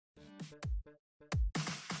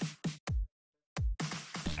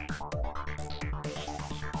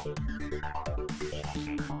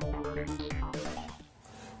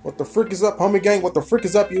What the frick is up, homie gang? What the frick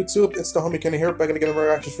is up, YouTube? It's the homie Kenny here, back to get a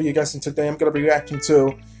reaction for you guys, and today I'm gonna be reacting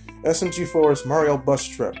to SMG4's Mario Bus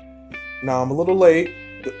Trip. Now, I'm a little late.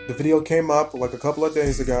 The video came up like a couple of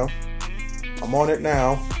days ago. I'm on it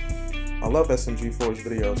now. I love SMG4's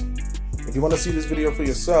videos. If you want to see this video for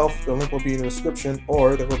yourself, the link will be in the description,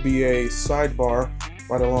 or there will be a sidebar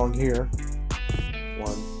right along here. 1,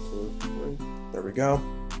 2, 3. There we go.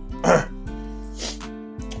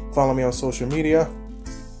 Follow me on social media.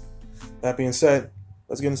 That being said,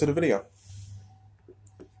 let's get into the video.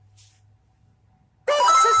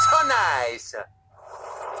 This is so nice.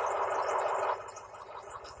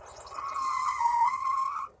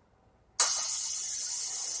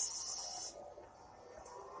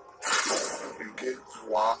 You kids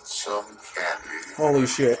want some candy? Holy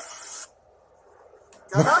shit.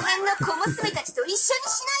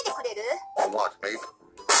 What, mate?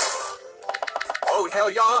 Oh,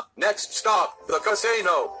 hell yeah. Next stop, the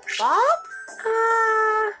casino. Bob?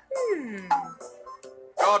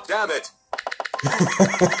 God damn it. 最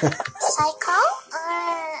高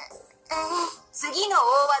次の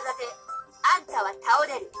大技であんたは倒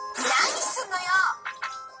れる。何すんのよ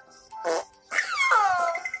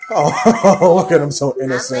Oh, look at him, so あん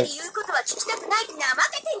まり innocent. 言うことは聞きたくないって怠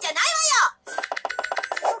けてんじゃないわよ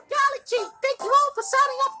Golly gee, thank you all for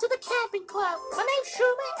signing up to the camping club. My name's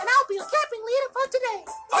Shumi and I'll be your camping leader for today.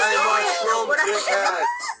 I mushroom dickhead.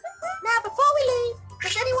 Now before we leave,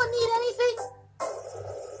 does anyone need anything?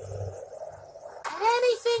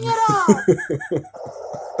 Anything at all?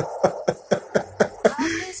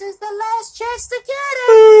 This is the last chance to get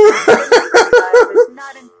it. Is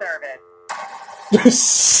not in service.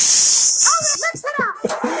 Let's head out.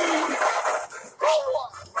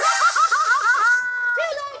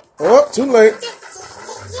 Oh, too late.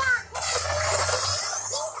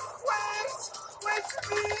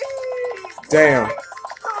 Damn.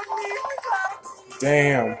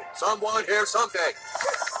 Damn. Someone hear something.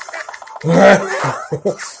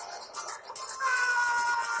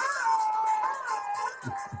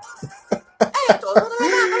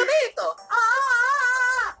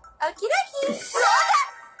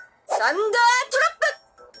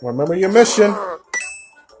 Remember your mission.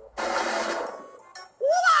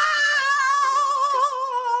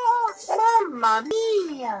 Mamma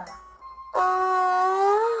mia.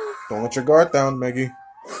 Don't let your guard down, Maggie.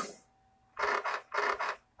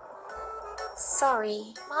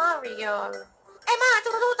 Sorry. Mario.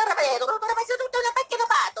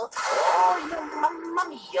 Mamma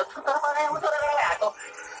mia.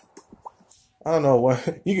 I don't know what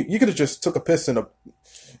you could have just took a piss in a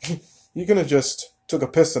you could have just took a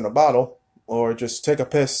piss in a bottle, or just take a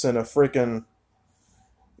piss in a freaking.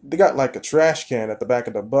 They got like a trash can at the back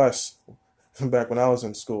of the bus. Back when I was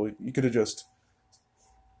in school, you could have just.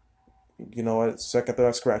 You know what? Second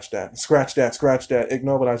thought, scratch that. Scratch that, scratch that.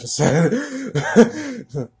 Ignore what I just said.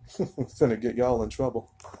 Finna get y'all in trouble.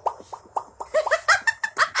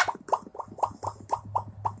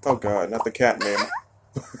 Oh god, not the cat name.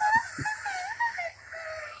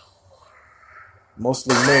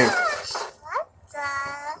 Mostly me.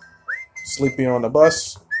 Sleepy on the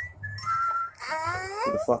bus.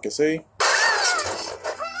 Who the fuck is he?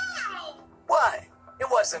 What? It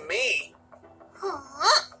wasn't me.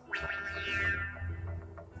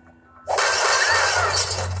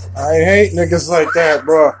 I hate niggas like that,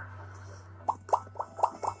 bro.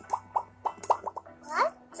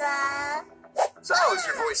 So is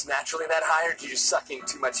your voice naturally that high, or do you sucking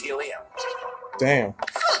too much helium? Damn.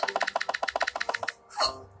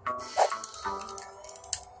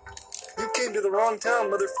 You came to the wrong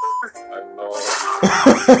town, motherfucker. I know.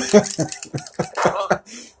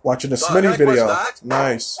 Watching the The Smitty heck video. was that?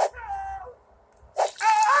 Nice.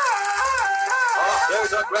 Oh,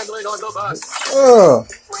 there's a gremlin on the bus. Ugh.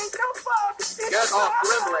 Get off,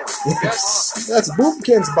 gremlin. Get off. That's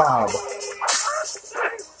Boopkins Bob.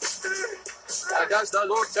 And as the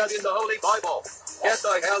Lord said in the Holy Bible, get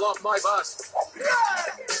the hell off my bus.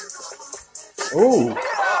 Ooh.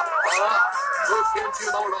 Boopkins,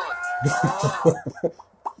 you moron. Oh.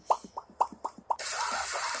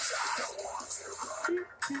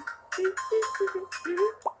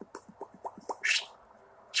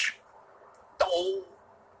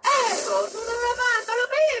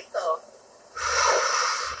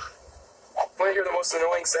 Want to hear the most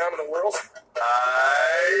annoying sound in the world?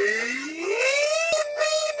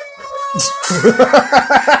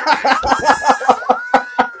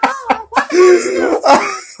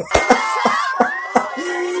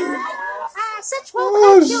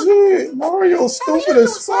 Oh shit! Mario's stupid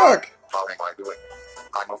as fuck! How am I doing?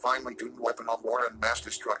 I'm a finely tuned weapon of war and mass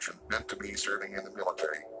destruction, meant to be serving in the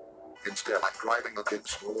military. Instead, I'm driving the kid's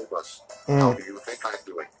school bus. How do you think I'm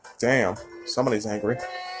doing? Damn. Somebody's angry. Okay,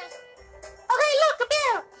 look, come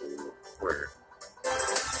here. Where?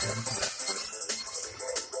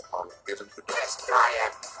 Isn't it? Destroy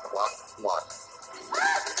it. What?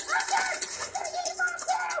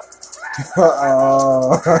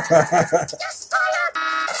 Destroy it.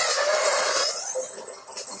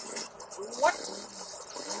 What?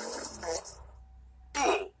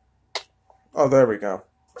 Oh, there we go.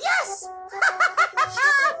 Yes.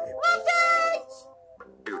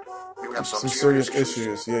 Dude, you have Some serious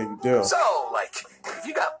issues. Yeah, you do. So, like, if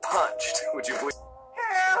you got punched, would you please?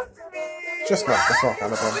 Help me! Just knock the fuck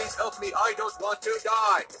out of him. Please help me, I don't want to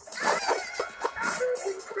die.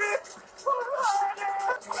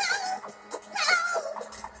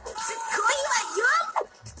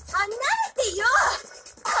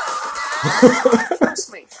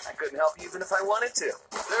 Trust me, I couldn't help you even if I wanted to.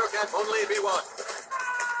 There can only be one.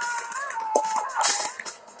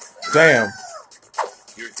 Damn.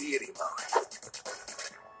 Your deity mode.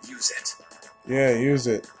 Use it. Yeah, use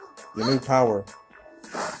it. Your new power.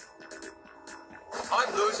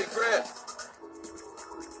 I'm losing grip.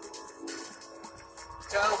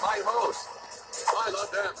 Tell my host. I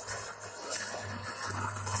love them.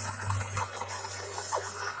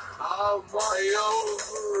 How my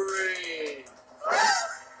ovary.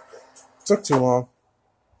 Took too long.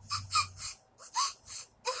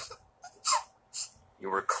 You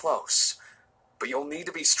were close, but you'll need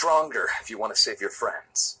to be stronger if you want to save your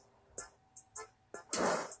friends.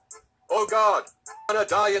 Oh God, I'm gonna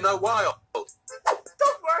die in the wild.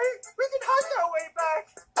 Don't worry, we can hunt our way back.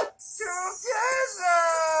 Together!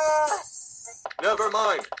 Never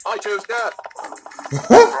mind, I choose death.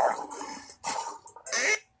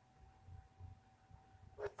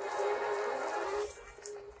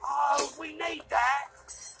 Oh, we need that.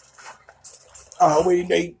 Oh, we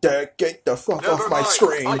need to get the fuck Never off my mind,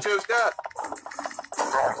 screen. I choose death.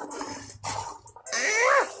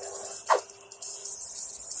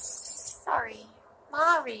 Sorry,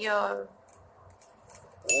 Mario.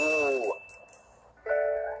 Ooh.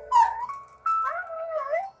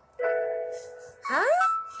 Huh?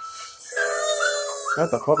 Not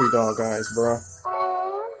the puppy dog guys, bro.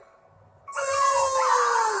 Oh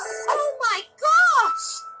my gosh!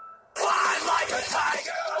 Fly like a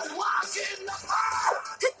tiger, walk in the park.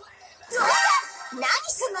 何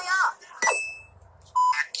すんのよ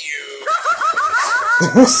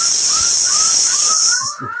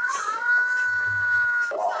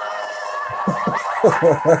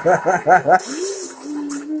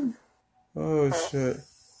Oh shit.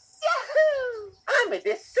 I'm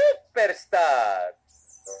the superstar.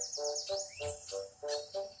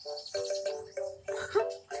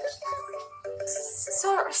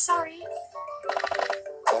 Sorry.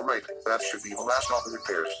 Alright, that should be the last of the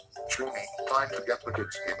repairs. Chumi, time to get the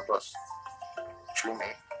kids in the bus.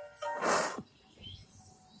 Chumi.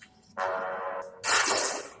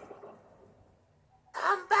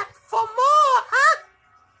 Come back for more, huh?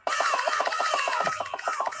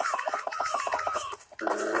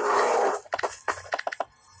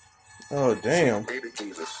 Oh damn. Baby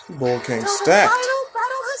Jesus. Bull came The stacked final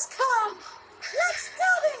battle has come. Let's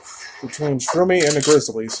do this. between Shroomy and the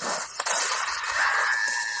Grizzlies.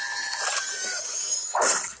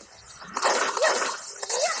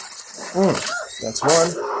 That's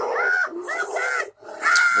one.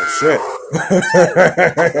 Oh shit.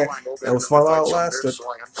 That was fun while it lasted. So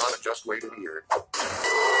I am gonna just wait in here.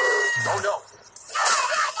 Oh no.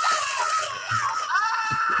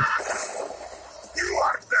 You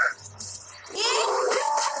are dead!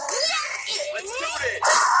 Let's do this.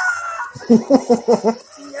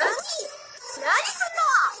 何すん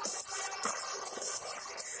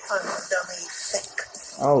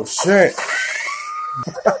の Oh shit.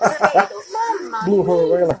 Blew her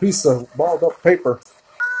away like a piece of balled up paper.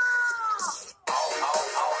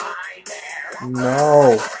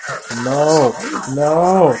 No. No.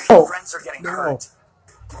 No. Your friends are getting No. hurt.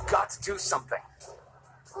 You've got to do something.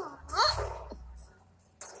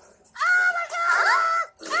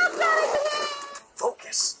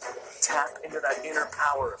 Focus. Tap into that inner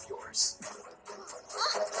power of yours.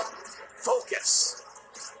 Focus.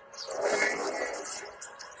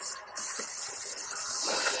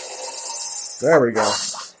 There we go.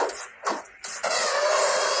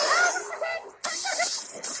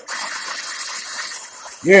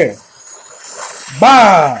 Yeah.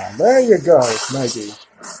 Bah! There you go, Nike.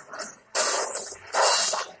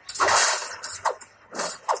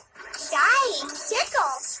 Dying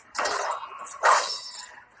tickles.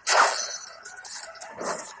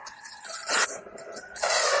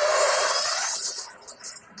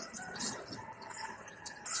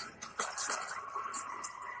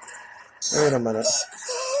 Wait a minute.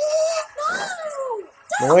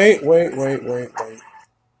 No! Wait.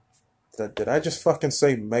 Did I just fucking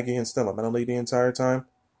say Meggie instead of Melanie the entire time?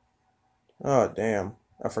 Oh damn.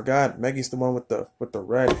 I forgot. Maggie's the one with the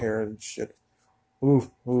red hair and shit.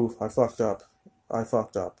 Ooh, I fucked up.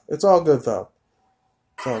 It's all good though.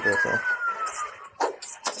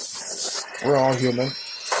 We're all human.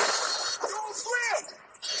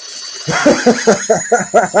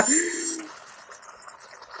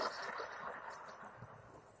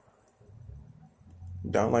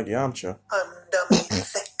 Don't like Yamcha. I'm dumb and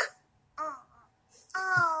thick.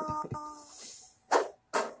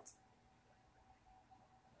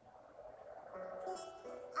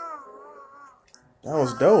 That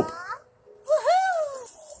was dope. Woohoo!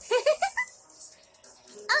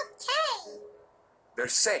 Okay. They're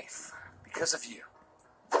safe because of you.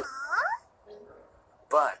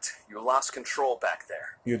 But you lost control back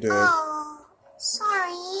there. You did. Oh,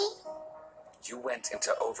 sorry. You went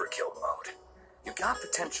into overkill mode. You got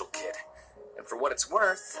potential, kid. And for what it's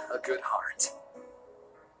worth, a good heart.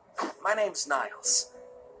 My name's Niles.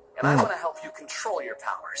 And I want to help you control your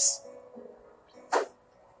powers.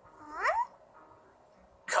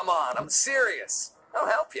 Come on, I'm serious. I'll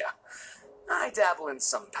help you. I dabble in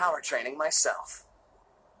some power training myself.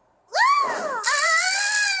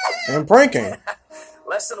 And pranking.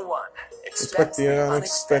 Lesson 1. Expect the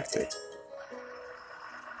unexpected.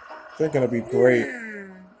 They're gonna be great.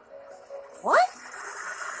 What?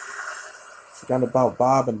 Forgot about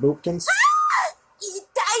Bob and Boopkins? 痛い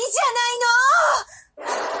じゃない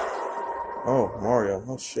の! Oh, Mario.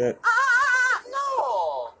 Oh shit.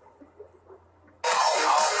 No!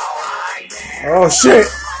 Oh shit!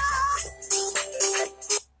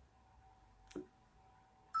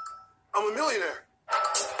 I'm a millionaire.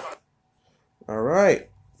 Alright.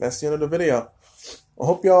 That's the end of the video. I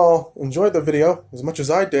hope y'all enjoyed the video as much as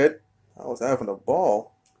I did. I was having a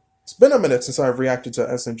ball. It's been a minute since I've reacted to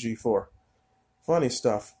SMG4. Funny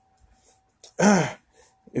stuff.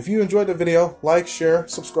 If you enjoyed the video, like, share,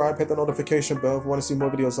 subscribe, hit the notification bell if you want to see more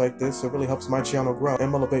videos like this. It really helps my channel grow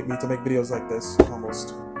and motivate me to make videos like this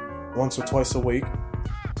almost once or twice a week.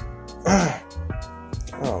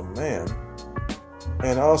 Oh man.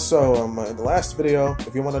 And also, in the last video,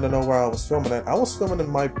 if you wanted to know where I was filming at, I was filming in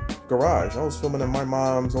my garage. I was filming in my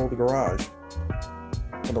mom's old garage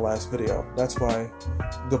in the last video. That's why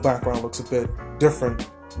the background looks a bit different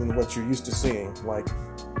than what you're used to seeing, like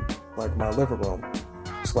my living room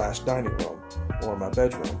 / dining room or my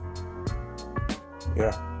bedroom.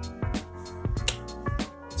 Yeah.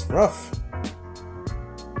 It's rough.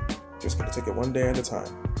 Just gonna take it one day at a time.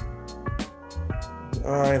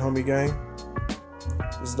 Alright, homie gang.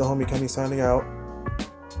 This is the homie Kenny signing out.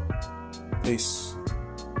 Peace.